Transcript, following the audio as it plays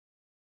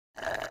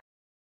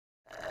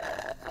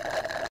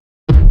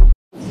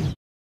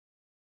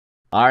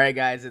Alright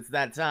guys, it's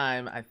that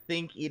time. I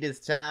think it is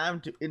time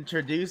to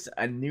introduce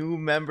a new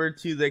member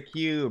to the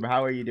cube.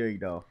 How are you doing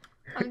though?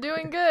 I'm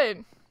doing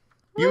good.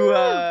 You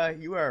Woo!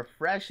 you are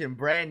fresh and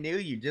brand new.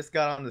 You just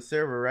got on the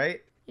server,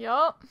 right?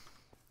 Yup.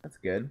 That's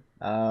good.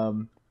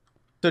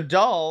 So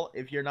Doll,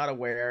 if you're not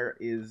aware,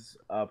 is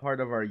part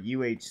of our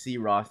UHC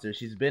roster.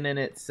 She's been in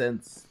it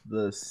since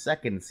the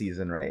second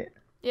season, right?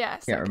 Yeah,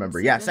 Can't second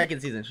remember. Yeah, season.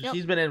 second season. Yep.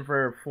 She's been in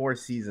for 4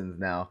 seasons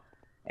now.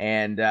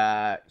 And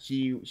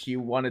she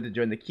wanted to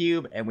join the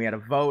cube, and we had a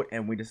vote,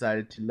 and we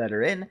decided to let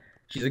her in.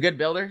 She's a good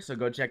builder, so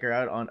go check her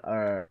out on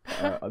our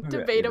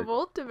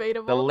Debatable, the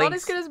debatable. Not as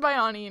links. good as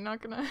Biani,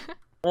 not gonna.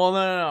 Well,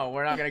 no,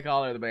 we're not gonna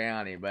call her the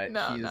Bayani, but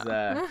No,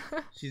 no.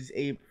 she's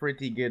a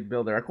pretty good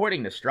builder,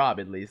 according to Straub.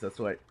 At least that's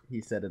what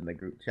he said in the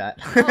group chat.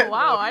 Oh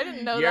wow, So I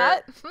didn't know you're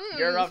that.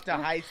 you're up to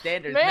high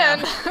standards Man.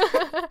 now.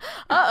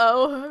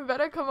 Uh-oh.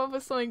 Better come up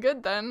with something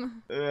good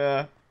then.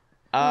 Uh,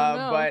 Oh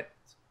no.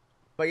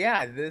 but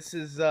yeah, this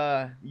is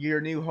your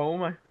new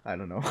home. I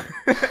don't know.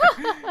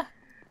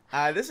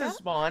 This is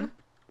Spawn.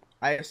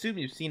 I assume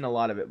you've seen a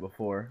lot of it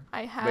before.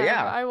 I have. But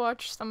yeah, I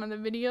watched some of the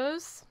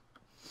videos.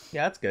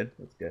 yeah, that's good.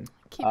 That's good.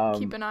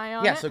 Keep an eye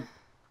on Yeah, it.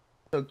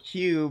 so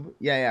Cube,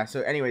 yeah.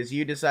 So anyways,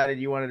 you decided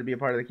you wanted to be a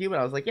part of the Cube,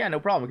 and I was like, yeah, no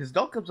problem, because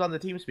Dulk comes on the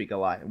team speak a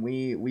lot, and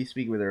we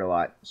speak with her a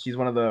lot. She's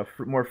one of the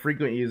more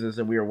frequent users,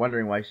 and we were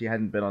wondering why she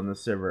hadn't been on the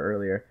server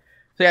earlier.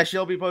 So yeah,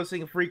 she'll be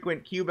posting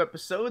frequent Cube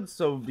episodes,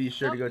 so be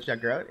sure to go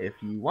check her out if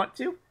you want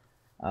to.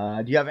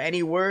 Do you have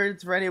any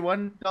words for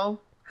anyone, Dull?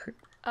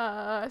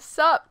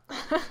 Sup.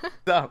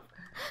 Sup?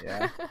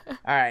 Yeah.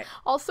 All right.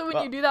 Also, when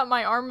Well, you do that,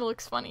 my arm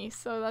looks funny,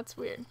 so that's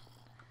weird.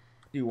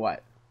 do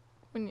what?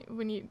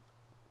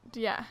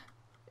 Yeah,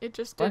 it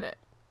just What? did it.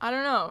 I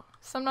don't know.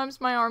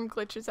 Sometimes my arm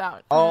glitches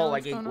out. I don't Oh, know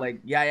what's going on.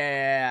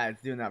 yeah.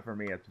 It's doing that for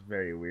me. It's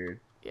very weird.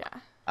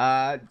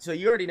 Yeah. So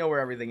you already know where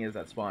everything is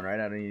at spawn, right?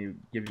 I don't need to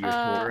give you a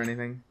tour or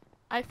anything.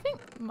 I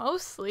think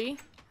mostly.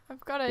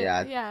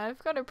 Yeah, I've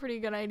got a pretty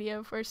good idea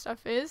of where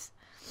stuff is.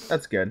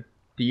 that's good.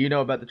 Do you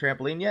know about the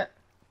trampoline yet?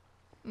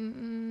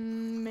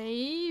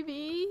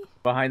 Maybe.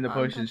 Behind the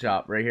potion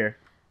shop, right here.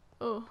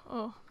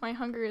 Oh, my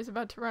hunger is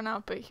about to run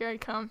out, but here I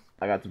come.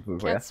 I got some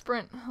food for you. Can't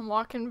sprint. I'm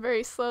walking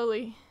very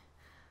slowly.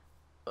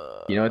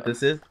 You know what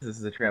this is? This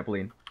is a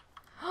trampoline.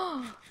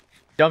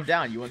 Jump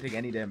down. You won't take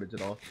any damage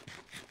at all.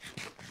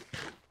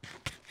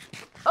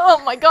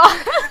 Oh my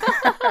god!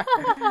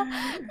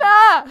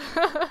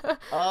 Ah!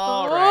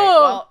 All Whoa. right.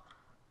 Well,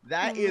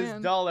 that is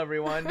man. Dull,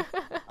 everyone.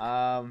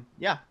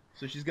 Yeah.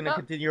 So she's gonna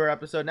continue her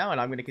episode now,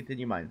 and I'm gonna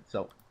continue mine.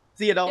 So,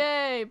 see you, Dull.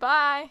 Yay!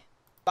 Bye.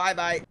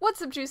 Bye.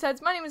 What's up,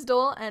 Juiceheads? My name is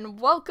Dole, and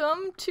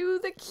welcome to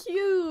the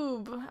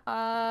Cube.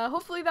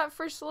 Hopefully that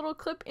first little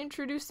clip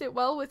introduced it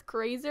well with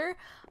Graser.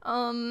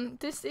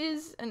 This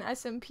is an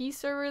SMP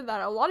server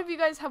that a lot of you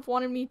guys have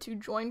wanted me to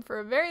join for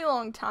a very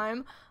long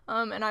time.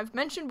 And I've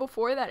mentioned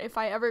before that if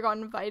I ever got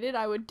invited,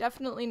 I would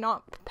definitely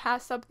not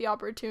pass up the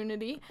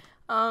opportunity.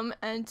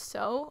 And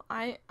so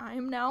I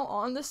am now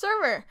on the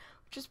server,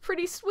 which is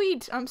pretty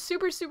sweet. I'm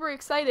super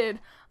excited.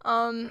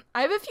 I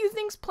have a few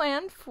things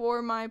planned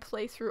for my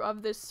playthrough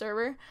of this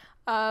server,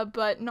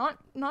 but not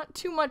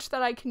too much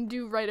that I can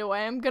do right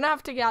away. I'm gonna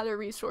have to gather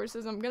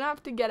resources. I'm gonna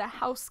have to get a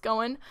house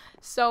going.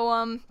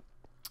 So,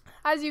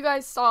 as you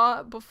guys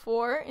saw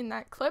before in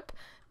that clip,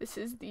 this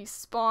is the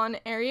spawn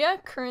area.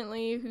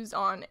 Currently, who's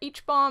on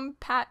H-Bomb,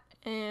 Pat,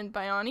 and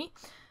Biani.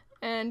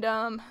 And,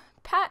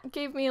 Pat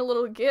gave me a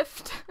little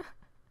gift.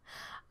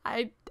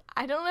 I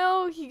don't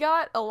know, he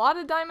got a lot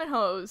of diamond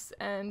hose,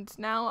 and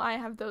now I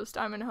have those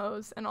diamond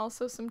hose, and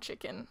also some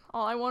chicken.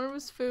 All I wanted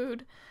was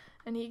food,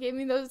 and he gave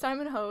me those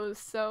diamond hose,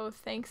 so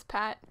thanks,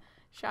 Pat.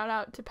 Shout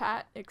out to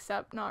Pat,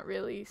 except not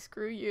really,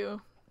 screw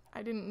you.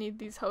 I didn't need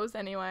these hose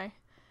anyway.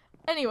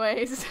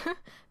 Anyways,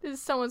 this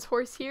is someone's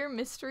horse here,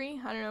 Mystery.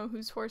 I don't know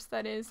whose horse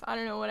that is. I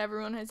don't know what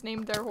everyone has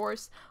named their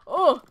horse.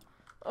 Oh,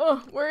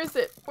 where is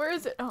it? Where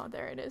is it? Oh,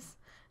 there it is.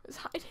 It was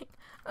hiding.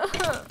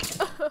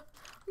 I'm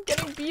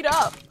getting beat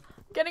up.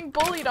 Getting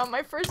bullied on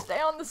my first day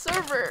on the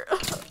server.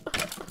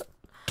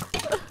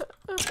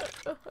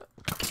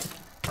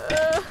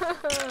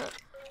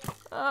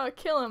 Oh,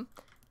 kill him.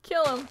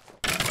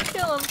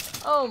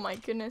 Oh my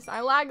goodness,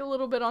 I lag a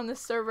little bit on this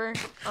server.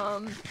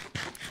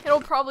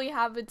 It'll probably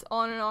have its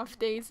on and off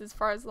days as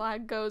far as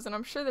lag goes, and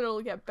I'm sure that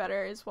it'll get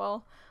better as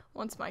well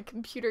once my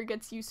computer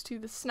gets used to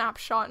the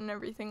snapshot and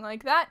everything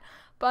like that.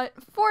 But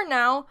for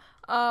now,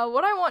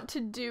 what I want to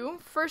do,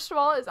 first of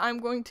all, is I'm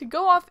going to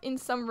go off in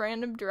some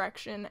random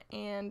direction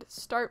and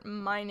start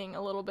mining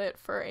a little bit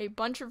for a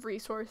bunch of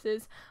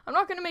resources. I'm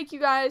not going to make you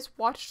guys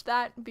watch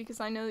that because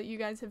I know that you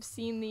guys have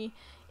seen the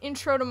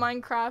intro to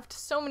Minecraft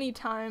so many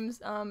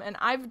times, and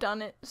I've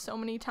done it so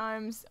many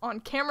times on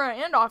camera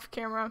and off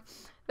camera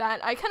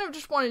that I kind of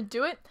just want to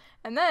do it.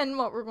 And then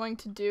what we're going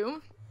to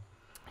do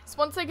is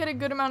once I get a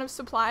good amount of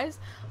supplies,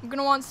 I'm going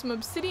to want some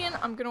obsidian,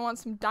 I'm going to want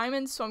some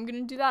diamonds, so I'm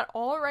going to do that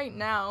all right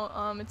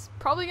now. It's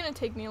probably going to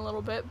take me a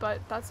little bit,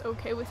 but that's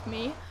okay with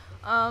me.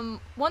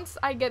 Once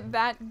I get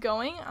that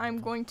going,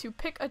 I'm going to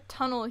pick a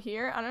tunnel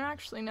here. I don't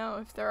actually know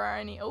if there are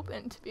any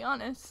open, to be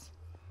honest.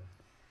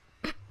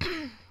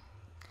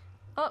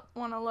 Oh,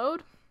 wanna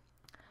load?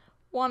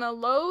 Wanna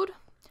load?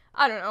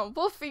 I don't know.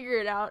 We'll figure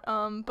it out.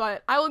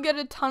 But I will get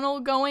a tunnel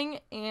going,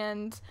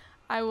 and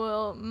I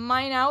will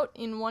mine out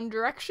in one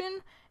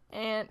direction,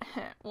 and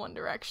one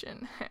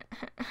direction.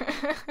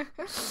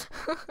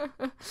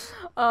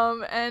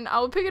 And I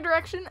will pick a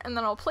direction, and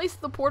then I'll place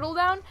the portal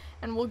down,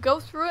 and we'll go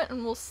through it,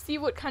 and we'll see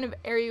what kind of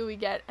area we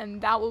get,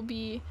 and that will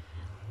be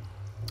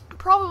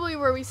probably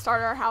where we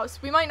start our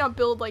house. We might not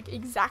build like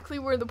exactly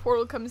where the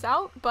portal comes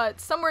out,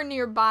 but somewhere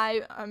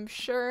nearby, I'm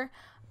sure.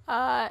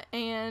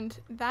 And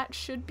that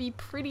should be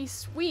pretty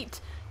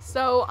sweet.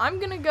 So I'm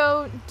gonna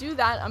go do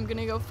that. I'm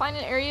gonna go find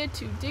an area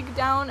to dig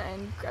down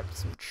and grab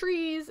some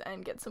trees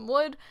and get some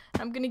wood.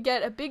 I'm gonna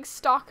get a big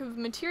stock of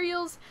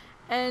materials,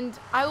 and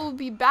I will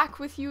be back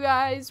with you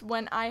guys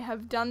when I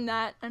have done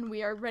that and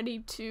we are ready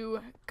to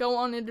go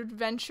on an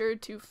adventure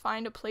to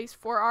find a place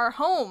for our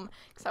home.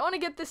 Because I want to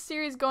get this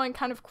series going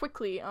kind of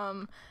quickly.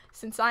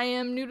 Since I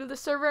am new to the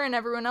server and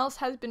everyone else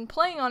has been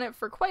playing on it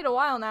for quite a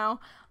while now,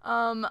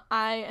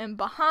 I am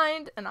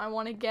behind, and I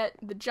want to get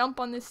the jump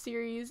on this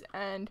series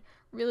and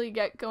really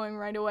get going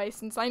right away,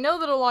 since I know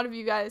that a lot of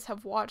you guys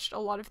have watched a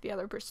lot of the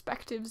other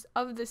perspectives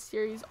of this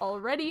series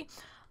already.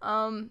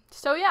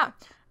 So yeah,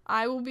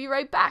 I will be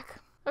right back.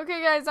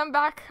 Okay guys, I'm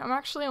back. I'm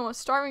actually almost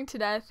starving to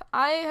death.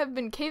 I have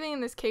been caving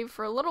in this cave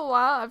for a little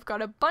while. I've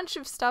got a bunch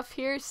of stuff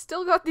here.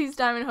 Still got these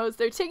diamond hoes.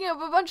 They're taking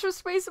up a bunch of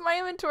space in my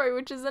inventory,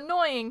 which is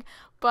annoying.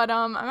 But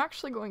I'm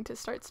actually going to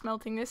start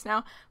smelting this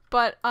now.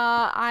 But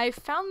I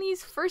found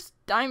these first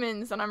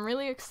diamonds, and I'm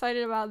really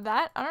excited about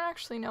that. I don't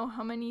actually know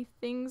how many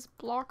things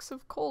blocks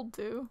of coal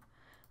do.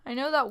 I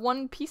know that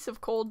one piece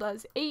of coal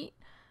does 8.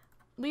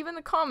 Leave in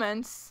the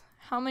comments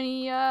how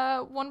many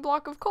one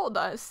block of coal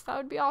does. That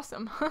would be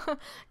awesome.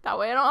 That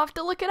way I don't have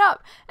to look it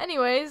up.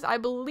 Anyways, I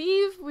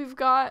believe we've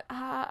got,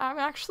 I'm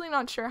actually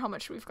not sure how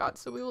much we've got,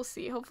 so we will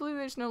see. Hopefully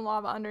there's no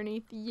lava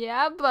underneath.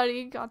 Yeah,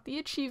 buddy, got the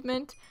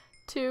achievement.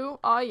 2,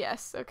 oh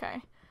yes,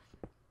 okay.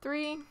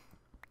 3,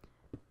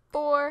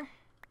 4,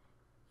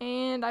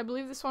 and I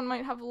believe this one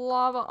might have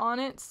lava on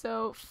it,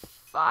 so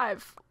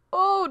 5.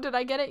 Oh, did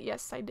I get it?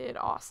 Yes, I did.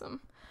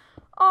 Awesome.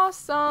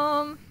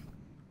 Awesome.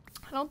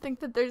 I don't think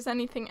that there's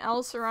anything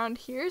else around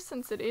here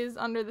since it is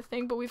under the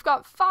thing, but we've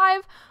got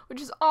 5, which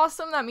is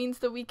awesome. That means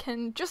that we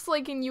can, just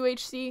like in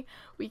UHC,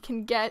 we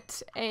can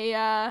get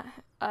a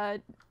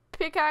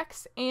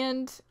pickaxe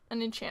and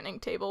an enchanting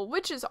table,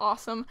 which is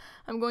awesome.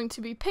 I'm going to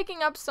be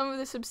picking up some of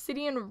this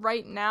obsidian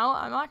right now.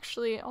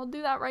 I'll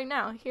do that right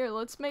now. Here,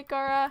 let's make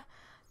our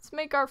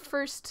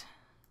first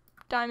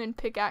diamond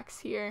pickaxe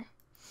here.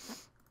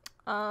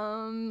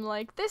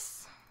 Like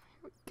this.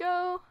 Here we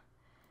go.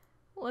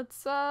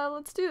 Let's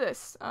do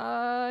this.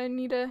 I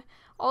need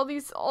all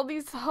these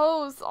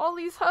hoes.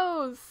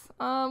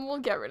 We'll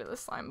get rid of the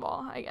slime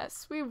ball, I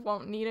guess. We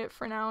won't need it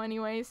for now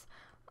anyways.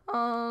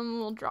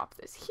 We'll drop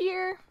this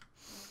here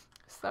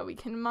so that we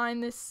can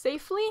mine this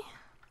safely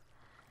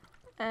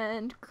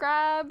and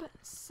grab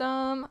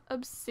some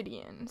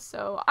obsidian.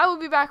 So I will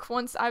be back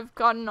once I've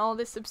gotten all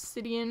this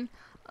obsidian,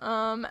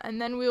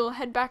 and then we will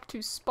head back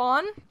to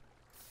spawn.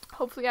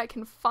 Hopefully I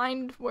can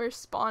find where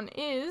spawn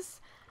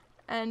is.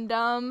 And,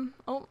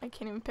 oh, I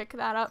can't even pick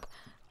that up.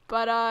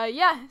 But,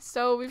 yeah,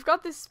 so we've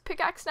got this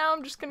pickaxe now.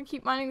 I'm just going to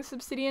keep mining this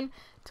obsidian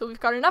till we've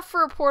got enough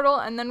for a portal,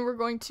 and then we're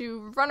going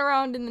to run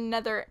around in the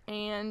nether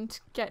and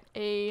get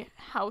a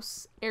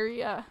house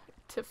area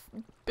to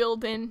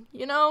build in.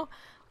 You know,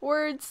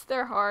 words,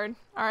 they're hard.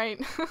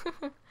 Alright.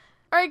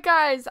 Alright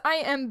guys, I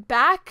am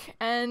back,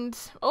 and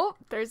oh,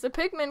 there's a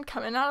pigman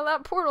coming out of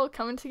that portal,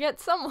 coming to get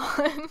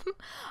someone.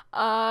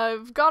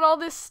 I've got all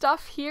this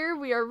stuff here,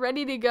 we are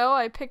ready to go.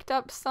 I picked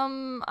up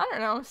some, I don't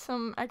know,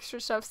 some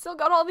extra stuff. Still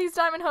got all these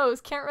diamond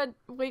hoes, can't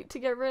wait to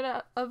get rid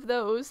of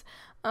those.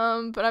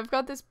 But I've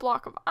got this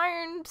block of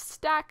iron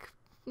stack,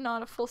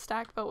 not a full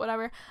stack, but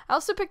whatever. I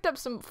also picked up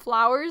some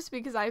flowers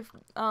because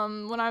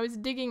when I was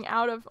digging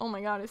out of, oh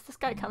my god, is this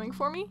guy coming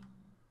for me?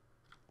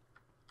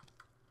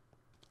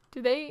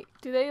 Do they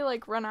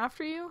like run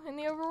after you in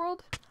the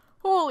overworld?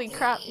 Holy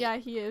crap, yeah,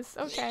 he is.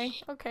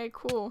 Okay,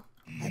 cool.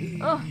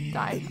 Oh,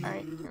 die.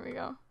 Alright, here we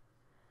go.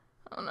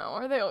 Oh no,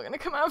 are they all gonna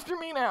come after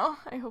me now?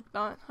 I hope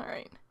not.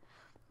 Alright.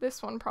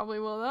 This one probably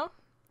will though.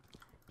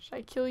 Should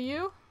I kill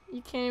you?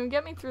 You can't even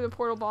get me through the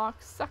portal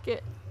box. Suck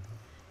it.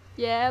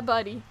 Yeah,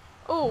 buddy.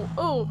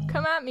 Oh,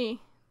 come at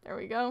me. There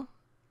we go.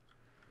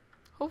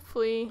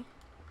 Hopefully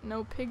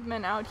no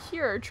pigmen out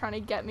here are trying to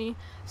get me.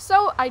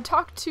 So I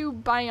talked to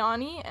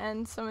Biani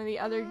and some of the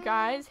other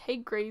guys. Hey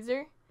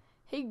Graser.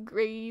 Hey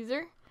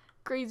Graser.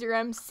 Graser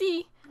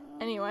MC.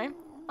 Anyway,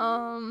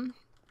 and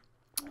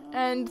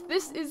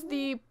this is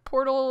the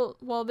portal.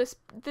 Well, this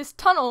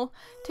tunnel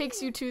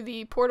takes you to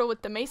the portal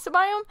with the mesa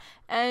biome,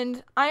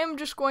 and I am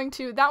just going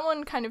to, that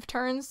one kind of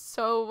turns,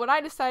 so what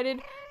I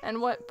decided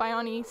and what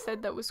Biani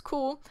said that was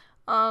cool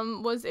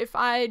was if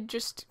I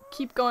just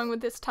keep going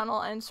with this tunnel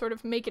and sort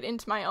of make it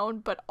into my own,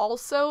 but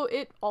also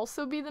it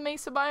also be the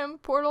mesa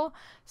biome portal,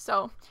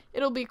 so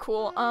it'll be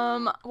cool.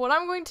 What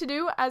I'm going to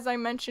do, as I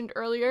mentioned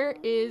earlier,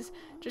 is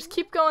just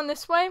keep going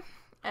this way,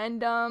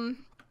 and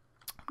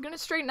gonna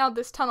straighten out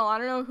this tunnel. I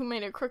don't know who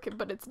made it crooked,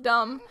 but it's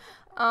dumb.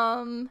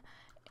 And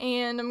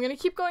I'm gonna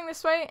keep going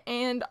this way,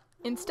 and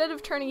instead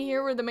of turning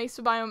here where the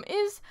mesa biome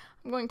is,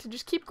 I'm going to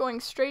just keep going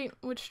straight.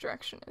 Which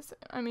direction is it?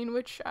 I mean,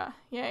 which,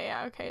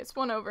 yeah, okay, it's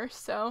 1 over,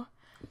 so,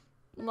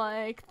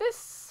 like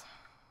this.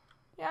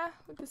 Yeah,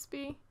 would this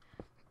be?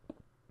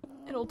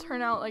 It'll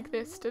turn out like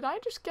this. Did I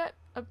just get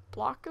a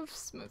block of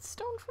smooth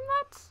stone from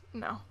that?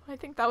 No, I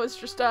think that was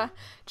just a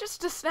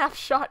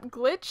snapshot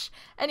glitch.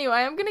 Anyway,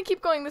 I'm gonna keep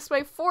going this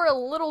way for a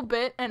little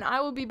bit, and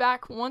I will be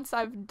back once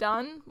I've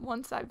done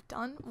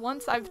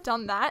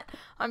that.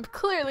 I'm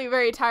clearly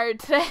very tired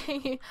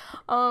today.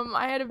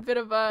 I had a bit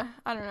of a,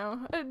 I don't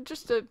know,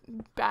 just a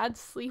bad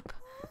sleep.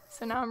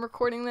 So now I'm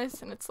recording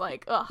this, and it's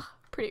like, ugh.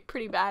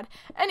 Pretty bad.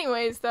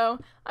 Anyways, though,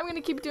 I'm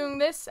gonna keep doing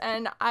this,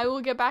 and I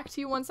will get back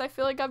to you once I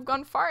feel like I've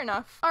gone far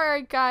enough.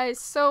 Alright, guys,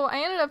 so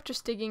I ended up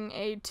just digging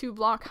a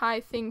 2-block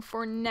high thing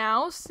for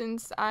now,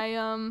 since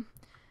I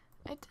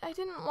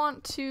didn't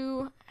want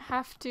to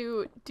have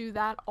to do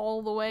that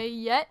all the way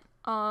yet.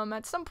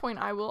 At some point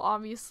I will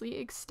obviously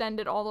extend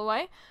it all the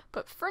way,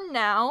 but for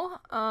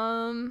now,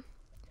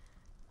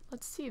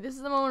 let's see, this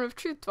is the moment of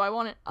truth. Do I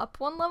want it up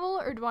 1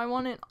 level, or do I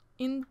want it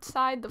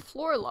inside the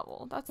floor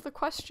level? That's the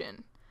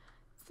question.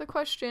 The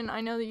question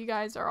I know that you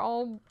guys are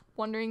all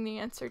wondering the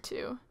answer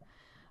to.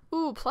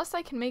 Ooh, plus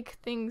I can make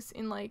things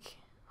in like,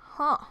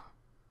 I'm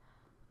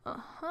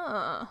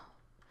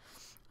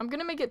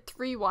gonna make it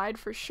 3 wide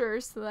for sure,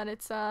 so that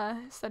it's a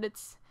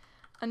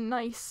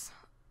nice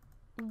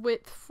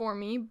width for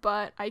me,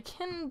 but I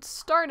can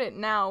start it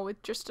now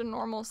with just a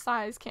normal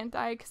size, can't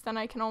I? Because then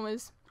I can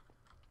always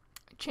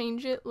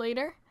change it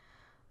later.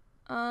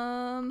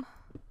 Here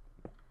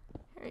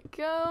we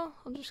go.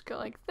 I'll just go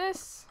like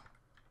this.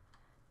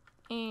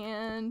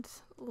 And,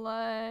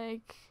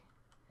 like,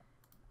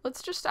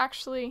 let's just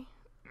actually,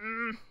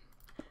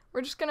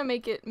 we're just gonna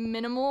make it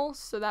minimal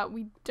so that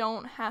we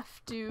don't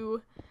have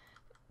to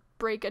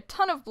break a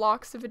ton of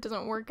blocks if it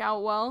doesn't work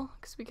out well,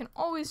 because we can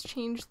always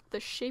change the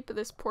shape of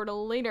this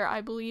portal later,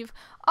 I believe.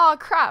 Oh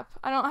crap,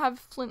 I don't have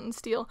flint and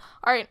steel.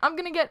 Alright, I'm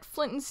gonna get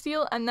flint and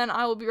steel, and then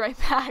I will be right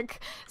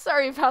back.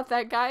 Sorry about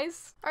that,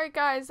 guys. Alright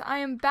guys, I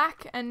am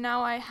back, and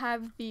now I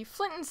have the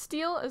flint and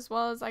steel, as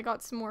well as I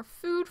got some more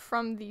food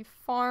from the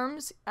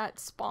farms at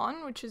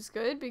spawn, which is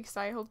good, because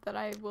I hope that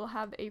I will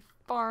have a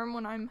farm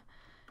when I'm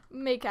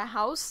make a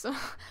house.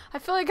 I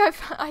feel like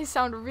I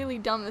sound really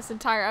dumb this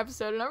entire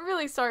episode, and I'm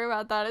really sorry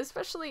about that,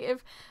 especially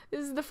if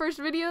this is the first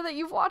video that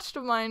you've watched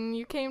of mine and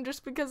you came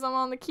just because I'm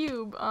on the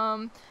cube.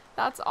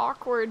 That's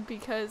awkward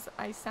because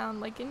I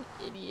sound like an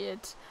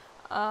idiot.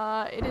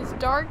 It is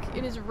dark,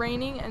 it is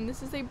raining, and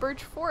this is a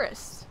birch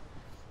forest.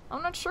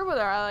 I'm not sure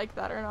whether I like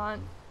that or not.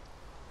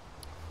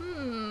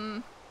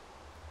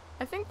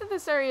 I think that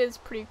this area is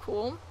pretty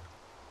cool.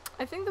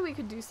 I think that we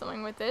could do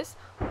something with this.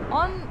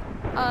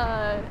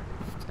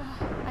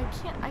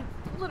 I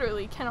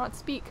literally cannot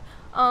speak.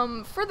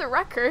 For the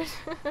record,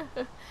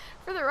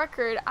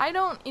 I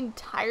don't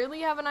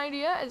entirely have an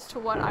idea as to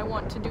what I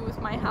want to do with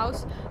my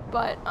house,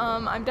 but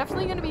I'm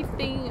definitely going to be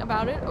thinking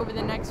about it over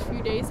the next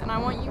few days, and I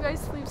want you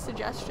guys to leave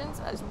suggestions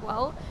as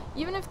well,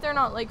 even if they're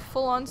not like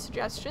full-on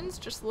suggestions,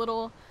 just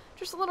little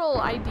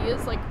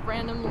ideas, like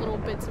random little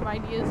bits of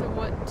ideas of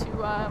what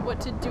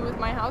to do with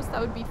my house. That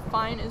would be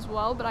fine as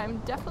well, but I'm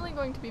definitely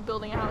going to be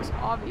building a house,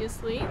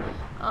 obviously,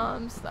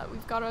 so that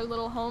we've got our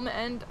little home,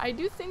 and I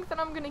do think that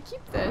I'm gonna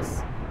keep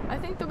this. I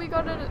think that we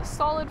got a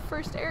solid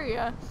first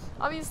area.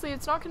 Obviously,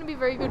 it's not going to be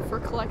very good for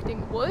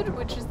collecting wood,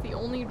 which is the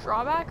only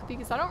drawback,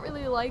 because I don't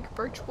really like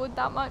birch wood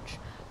that much,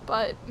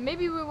 but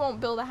maybe we won't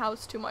build a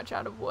house too much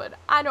out of wood.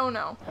 I don't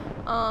know.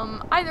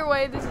 Either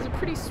way, this is a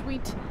pretty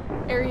sweet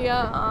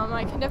area.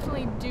 I can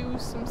definitely do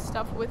some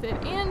stuff with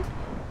it, and,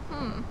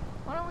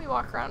 why don't we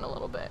walk around a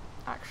little bit,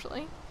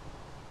 actually.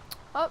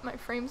 Oh, my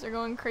frames are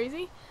going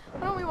crazy.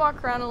 Why don't we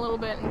walk around a little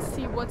bit and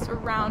see what's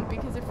around,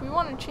 because if we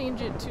want to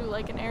change it to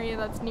like an area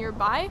that's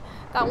nearby,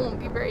 that won't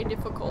be very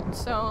difficult.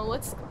 So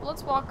let's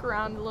walk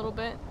around a little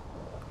bit.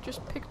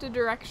 Just pick a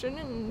direction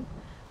and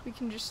we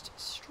can just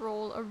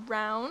stroll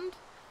around.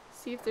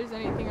 See if there's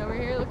anything over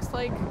here. Looks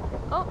like,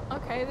 oh,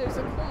 okay, there's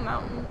a cool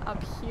mountain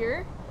up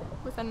here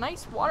with a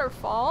nice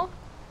waterfall.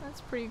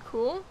 That's pretty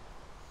cool.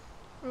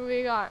 What do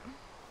we got?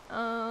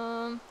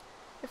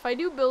 If I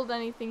do build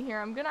anything here,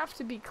 I'm gonna have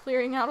to be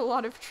clearing out a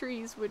lot of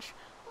trees, which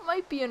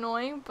might be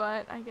annoying,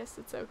 but I guess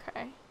it's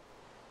okay.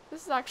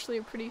 This is actually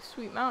a pretty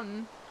sweet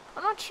mountain.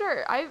 I'm not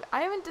sure. I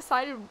haven't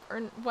decided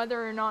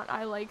whether or not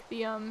I like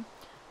the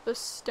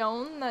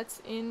stone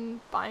that's in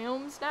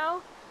biomes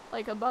now,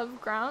 like above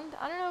ground.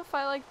 I don't know if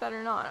I like that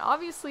or not.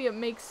 Obviously, it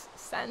makes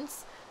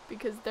sense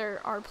because there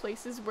are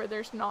places where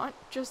there's not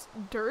just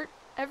dirt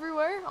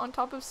everywhere on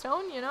top of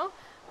stone, you know?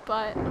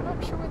 But I'm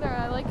not sure whether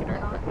I like it or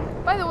not.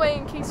 By the way,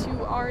 in case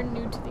you are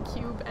new to the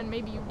cube and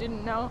maybe you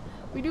didn't know,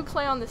 we do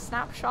play on the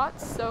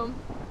snapshots, so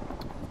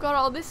we've got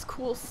all this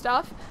cool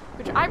stuff,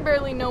 which I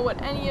barely know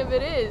what any of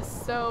it is,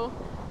 so,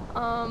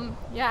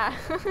 yeah.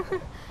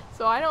 So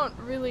so I don't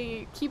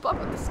really keep up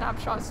with the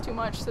snapshots too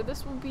much, so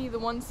this will be the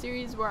one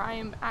series where I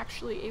am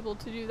actually able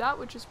to do that,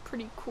 which is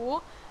pretty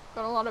cool.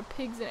 Got a lot of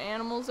pigs and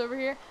animals over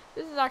here.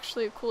 This is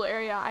actually a cool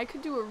area. I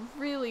could do a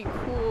really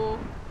cool,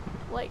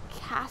 like,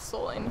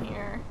 castle in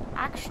here,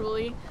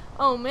 actually.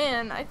 Oh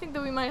man, I think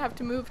that we might have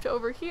to move to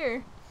over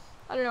here.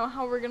 I don't know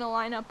how we're gonna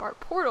line up our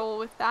portal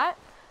with that,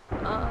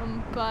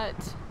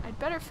 but I'd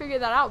better figure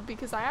that out,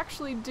 because I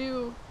actually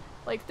do,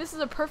 like, this is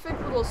a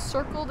perfect little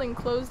circled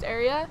enclosed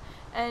area,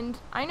 and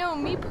I know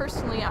me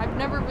personally, I've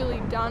never really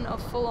done a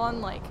full-on,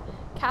 like,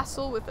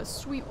 castle with a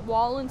sweet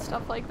wall and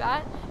stuff like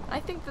that. And I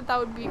think that that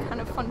would be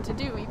kind of fun to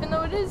do, even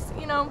though it is,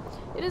 you know,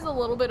 it is a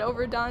little bit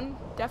overdone,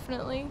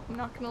 definitely, I'm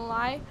not gonna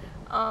lie,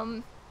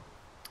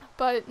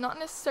 but not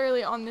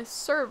necessarily on this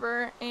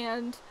server,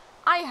 and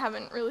I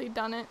haven't really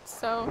done it,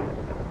 so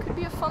it could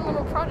be a fun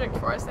little project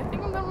for us. I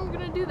think I'm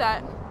gonna do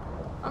that.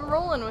 I'm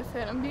rolling with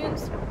it. I'm being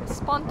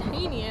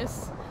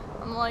spontaneous.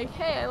 I'm like,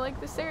 hey, I like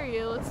this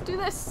area, let's do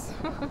this.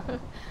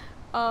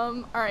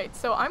 Alright,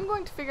 so I'm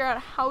going to figure out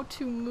how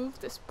to move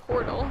this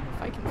portal,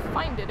 if I can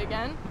find it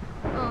again.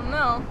 Oh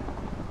no.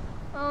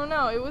 Oh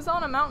no, it was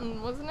on a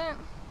mountain, wasn't it?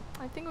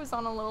 I think it was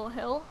on a little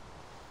hill.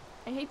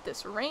 I hate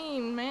this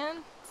rain,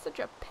 man. It's such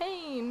a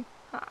pain.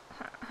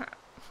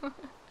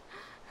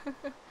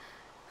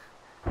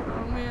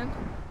 Oh man.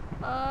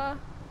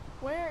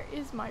 Where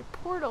is my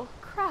portal?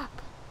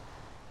 Crap.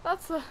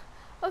 That's a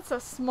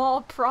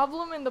small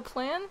problem in the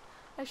plan.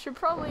 I should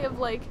probably have,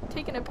 like,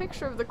 taken a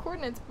picture of the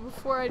coordinates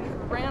before I just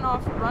ran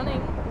off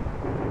running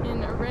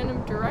in a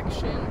random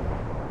direction.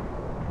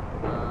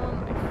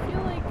 I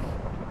feel like,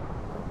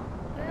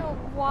 I don't know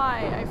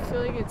why, I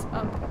feel like it's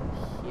up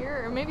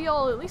here, or maybe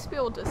I'll at least be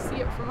able to see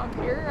it from up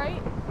here,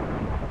 right?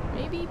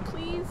 Maybe,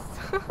 please?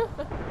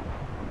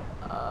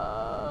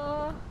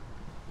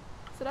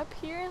 Is it up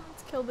here?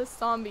 Let's kill this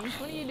zombie.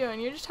 What are you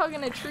doing? You're just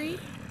hugging a tree?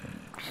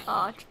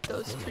 Aw,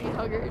 those tree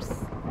huggers.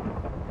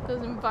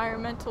 Those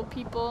environmental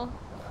people.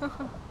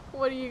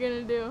 What are you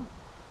gonna do?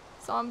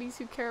 Zombies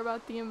who care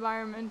about the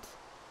environment.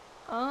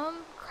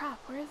 Crap,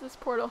 where is this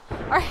portal?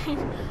 Alright,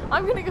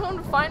 I'm gonna go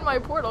and find my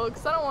portal,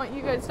 because I don't want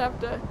you guys to have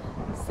to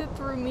sit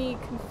through me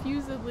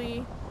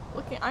confusedly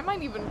looking. I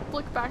might even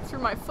look back through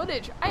my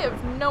footage. I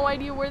have no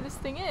idea where this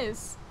thing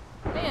is.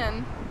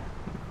 Man.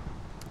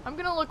 I'm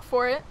gonna look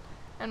for it,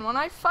 and when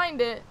I find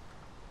it,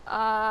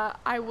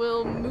 I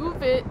will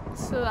move it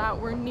so that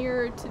we're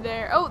nearer to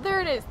there. Oh,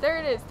 there it is, there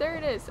it is, there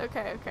it is.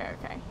 Okay, okay,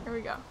 okay. Here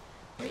we go.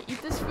 I'm gonna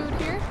eat this food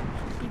here.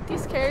 Eat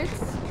these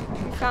carrots.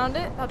 We found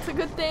it. That's a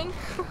good thing.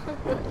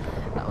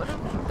 that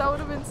would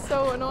have been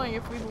so annoying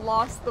if we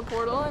lost the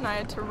portal and I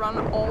had to run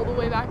all the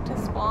way back to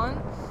spawn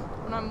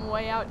when I'm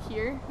way out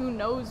here. Who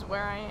knows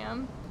where I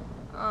am?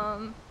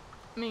 I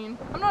mean,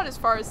 I'm not as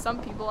far as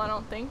some people, I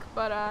don't think,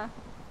 but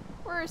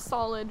we're a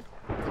solid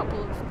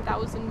couple of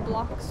 1,000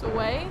 blocks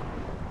away,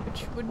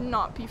 which would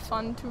not be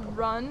fun to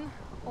run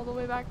all the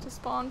way back to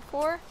spawn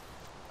for.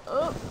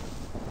 Oh,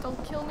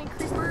 don't kill me,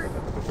 creeper.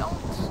 Don't.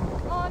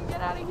 Come on, get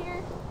out of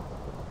here.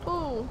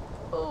 Ooh,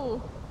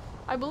 ooh.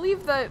 I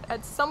believe that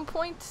at some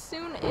point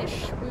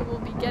soon-ish we will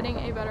be getting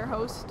a better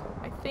host,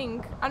 I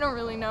think. I don't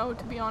really know,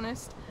 to be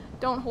honest.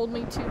 Don't hold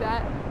me to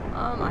that.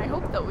 I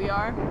hope that we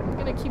are. I'm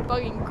gonna keep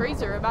bugging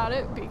Graser about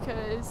it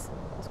because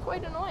it's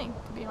quite annoying,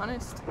 to be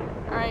honest.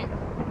 Alright.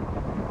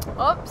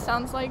 Oh,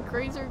 sounds like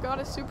Graser got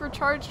a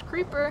supercharged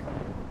creeper.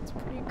 It's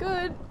pretty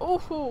good.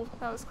 Oh,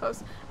 that was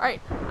close.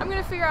 Alright, I'm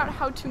gonna figure out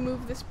how to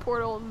move this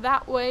portal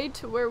that way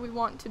to where we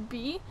want to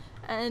be,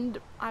 and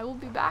I will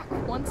be back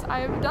once I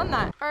have done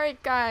that.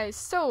 Alright guys,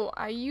 so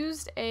I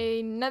used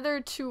a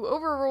Nether to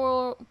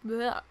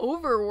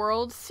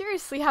overworld.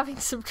 Seriously having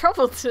some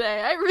trouble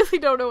today. I really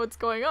don't know what's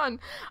going on.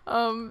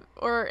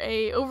 Or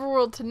a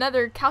overworld to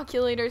Nether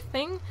calculator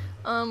thing,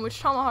 which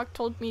Tomahawk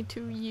told me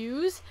to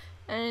use.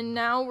 And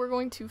now we're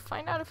going to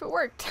find out if it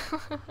worked.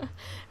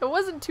 It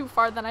wasn't too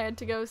far that I had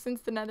to go since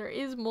the Nether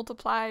is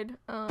multiplied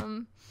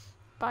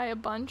by a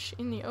bunch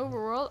in the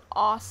overworld.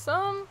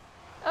 Awesome.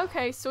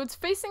 Okay, so it's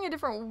facing a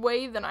different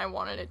way than I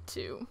wanted it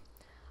to.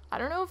 I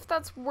don't know if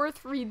that's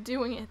worth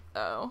redoing it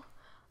though.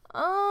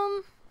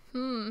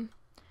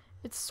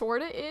 It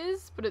sorta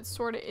is, but it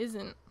sorta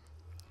isn't.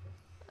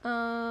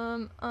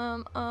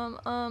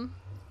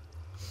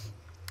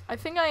 I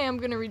think I am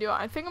gonna redo it.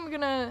 I think I'm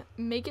gonna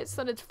make it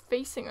so that it's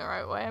facing the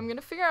right way. I'm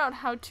gonna figure out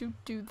how to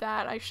do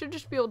that. I should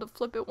just be able to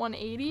flip it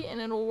 180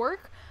 and it'll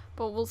work,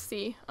 but we'll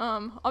see.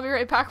 I'll be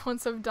right back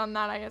once I've done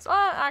that, I guess.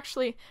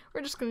 Actually,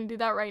 we're just gonna do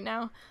that right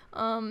now.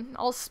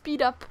 I'll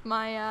speed up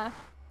my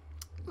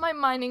my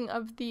mining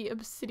of the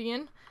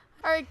obsidian.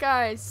 Alright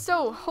guys,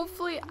 so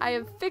hopefully I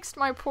have fixed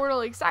my portal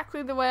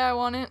exactly the way I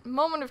want it.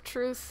 Moment of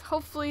truth.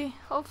 Hopefully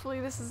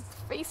this is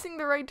facing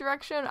the right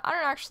direction. I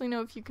don't actually know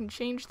if you can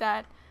change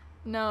that.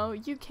 No,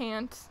 you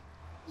can't.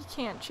 You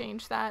can't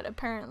change that,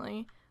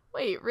 apparently.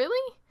 Wait,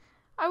 really?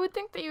 I would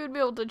think that you would be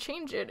able to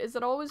change it. Is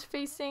it always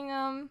facing,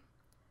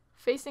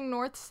 facing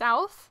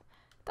north-south?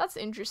 That's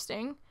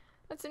interesting.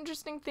 That's an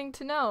interesting thing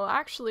to know,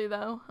 actually,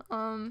 though.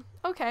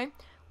 Okay.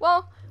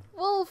 Well,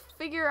 we'll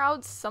figure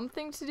out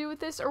something to do with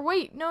this. Or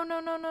wait, no.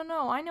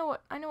 I know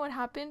what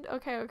happened.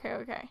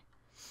 Okay.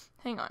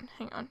 Hang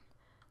on.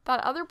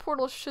 That other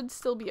portal should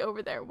still be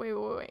over there. Wait.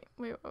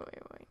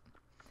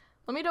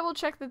 Let me double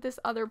check that this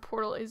other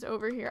portal is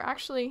over here.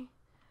 Actually,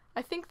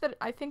 I think that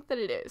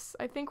it is.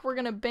 I think we're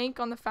gonna bank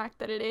on the fact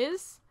that it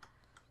is.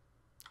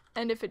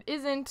 And if it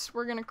isn't,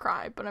 we're gonna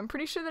cry. But I'm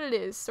pretty sure that it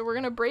is. So we're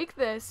gonna break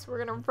this. We're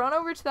gonna run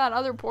over to that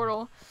other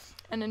portal.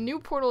 And a new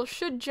portal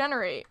should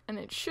generate. And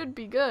it should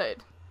be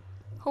good.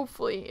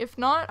 Hopefully. If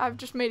not, I've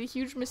just made a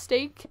huge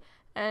mistake.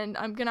 And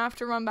I'm gonna have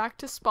to run back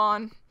to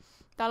spawn.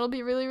 That'll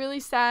be really, really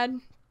sad.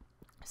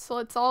 So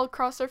let's all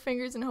cross our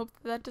fingers and hope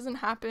that doesn't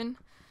happen.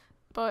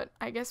 But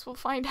I guess we'll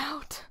find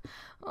out.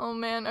 Oh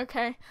man,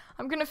 okay.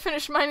 I'm gonna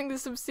finish mining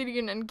this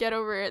obsidian and get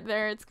over it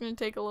there. It's gonna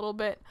take a little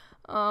bit.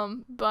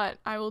 But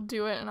I will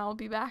do it and I'll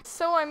be back.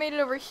 So I made it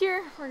over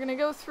here. We're gonna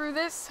go through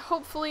this.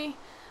 Hopefully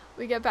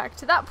we get back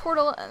to that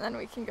portal and then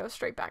we can go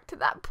straight back to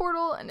that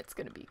portal and it's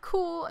gonna be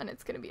cool and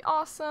it's gonna be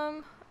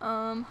awesome.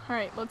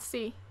 Alright, let's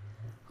see.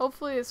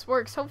 Hopefully this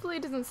works. Hopefully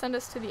it doesn't send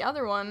us to the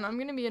other one. I'm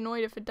gonna be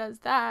annoyed if it does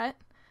that.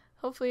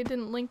 Hopefully it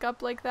didn't link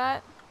up like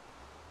that.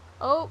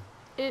 Oh,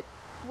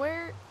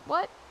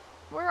 what?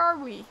 Where are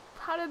we?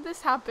 How did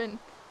this happen?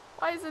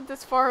 Why is it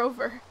this far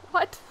over?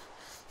 What?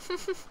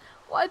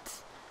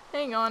 What?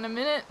 Hang on a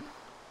minute.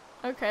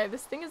 Okay,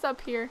 this thing is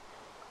up here.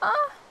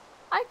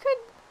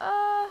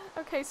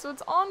 Okay, so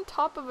it's on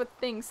top of a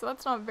thing, so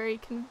that's not very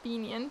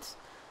convenient.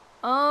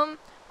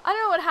 I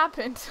don't know what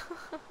happened.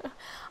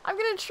 I'm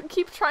gonna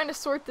keep trying to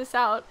sort this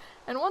out,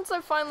 and once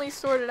I finally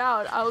sort it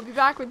out, I will be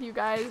back with you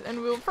guys,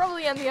 and we'll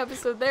probably end the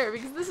episode there,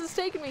 because this has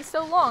taken me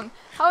so long.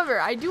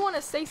 However, I do want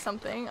to say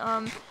something.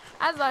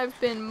 As I've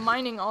been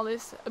mining all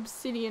this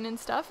obsidian and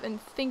stuff, and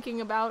thinking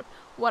about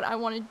what I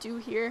want to do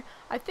here,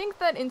 I think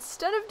that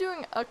instead of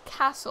doing a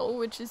castle,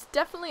 which is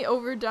definitely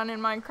overdone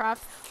in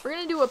Minecraft, we're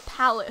gonna do a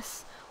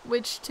palace,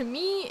 which to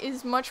me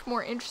is much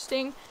more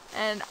interesting,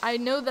 and I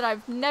know that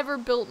I've never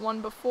built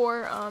one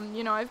before.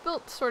 You know, I've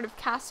built sort of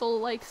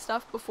castle-like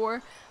stuff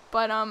before,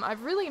 but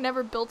I've really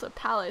never built a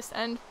palace.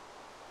 And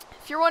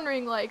if you're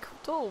wondering, like,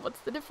 Dole, what's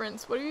the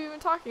difference? What are you even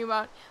talking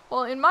about?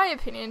 Well, in my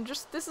opinion,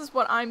 just this is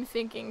what I'm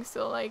thinking.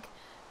 So, like,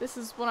 this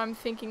is what I'm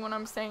thinking when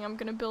I'm saying I'm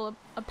gonna build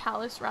a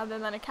palace rather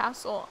than a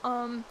castle.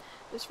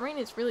 This rain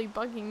is really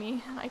bugging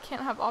me, and I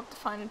can't have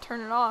Optifine and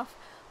turn it off.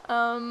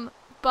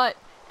 But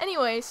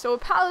anyway, so a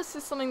palace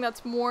is something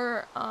that's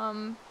more,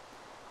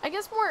 I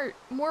guess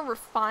more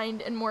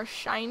refined and more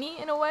shiny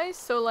in a way.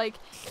 So, like,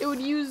 it would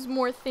use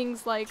more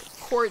things like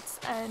quartz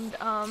and,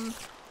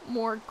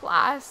 more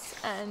glass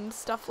and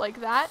stuff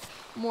like that.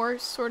 More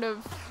sort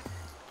of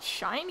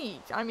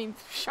shiny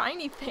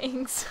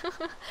things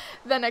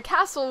than a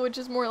castle, which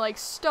is more like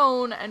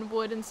stone and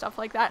wood and stuff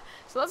like that.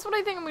 So that's what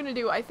I think I'm gonna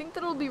do. I think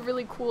that it'll be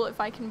really cool if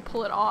I can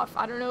pull it off.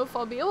 I don't know if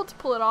I'll be able to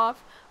pull it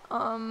off.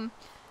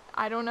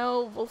 I don't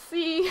know, we'll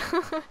see.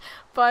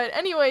 But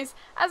anyways,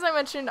 as I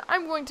mentioned,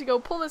 I'm going to go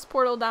pull this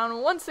portal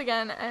down once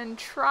again and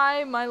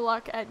try my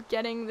luck at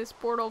getting this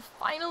portal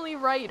finally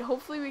right.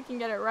 Hopefully we can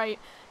get it right,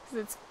 because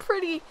it's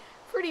pretty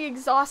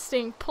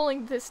exhausting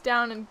pulling this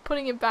down and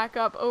putting it back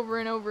up over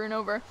and over and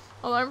over.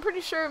 Although I'm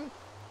pretty sure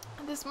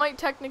this might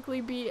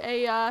technically be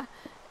a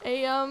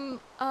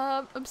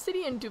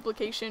obsidian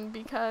duplication,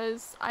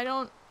 because I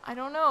don't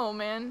know,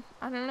 man.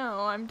 I don't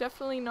know. I'm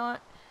definitely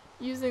not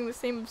using the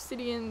same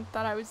obsidian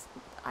that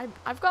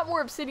I've got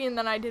more obsidian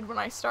than I did when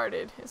I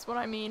started, is what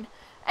I mean.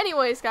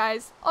 Anyways,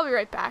 guys, I'll be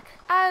right back.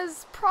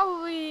 As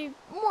probably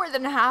more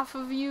than half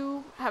of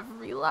you have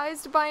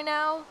realized by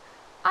now,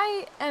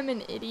 I am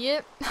an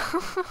idiot.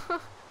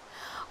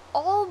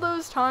 All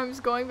those times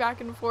going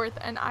back and forth,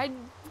 and I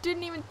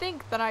didn't even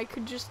think that I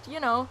could just, you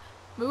know,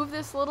 move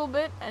this little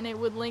bit and it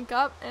would link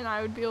up and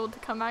I would be able to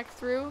come back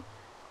through.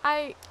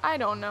 I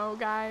don't know,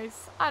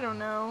 guys. I don't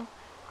know.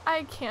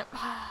 I can't.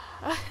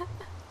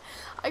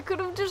 I could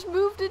have just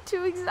moved it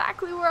to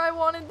exactly where I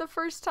wanted the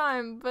first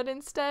time, but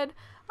instead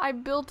I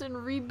built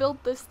and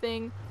rebuilt this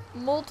thing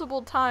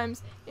multiple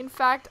times. In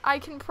fact, I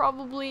can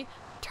probably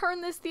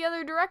turn this the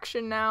other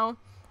direction now,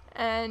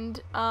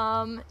 and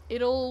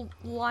it'll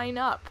line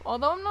up.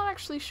 Although I'm not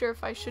actually sure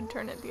if I should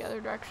turn it the other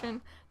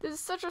direction. This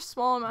is such a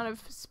small amount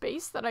of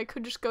space that I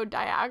could just go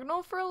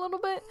diagonal for a little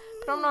bit,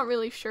 but I'm not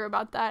really sure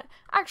about that.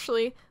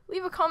 Actually,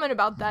 leave a comment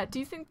about that. Do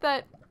you think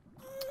that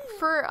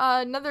for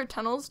nether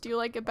tunnels, do you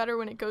like it better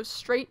when it goes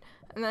straight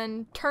and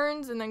then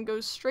turns and then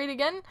goes straight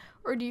again?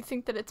 Or do you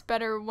think that it's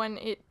better when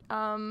it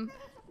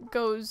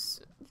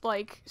goes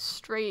like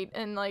straight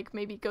and like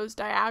maybe goes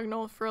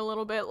diagonal for a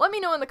little bit? Let me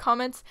know in the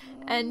comments,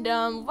 and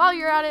while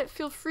you're at it,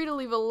 feel free to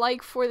leave a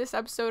like for this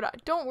episode.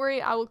 Don't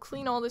worry, I will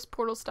clean all this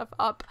portal stuff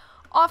up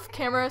off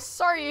camera.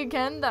 Sorry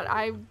again that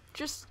I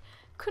just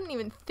couldn't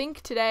even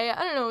think today.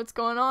 I don't know what's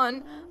going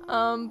on,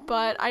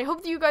 but I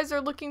hope that you guys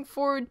are looking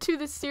forward to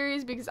this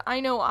series, because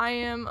I know I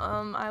am.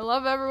 I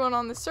love everyone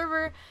on the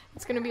server.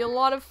 It's gonna be a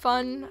lot of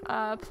fun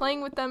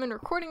playing with them and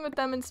recording with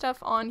them and stuff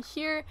on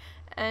here,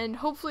 and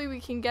hopefully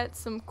we can get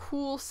some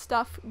cool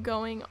stuff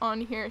going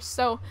on here.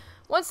 So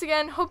once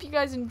again, hope you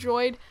guys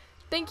enjoyed.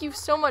 Thank you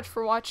so much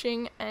for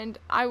watching, and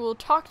I will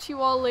talk to you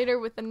all later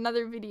with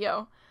another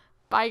video.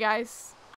 Bye, guys.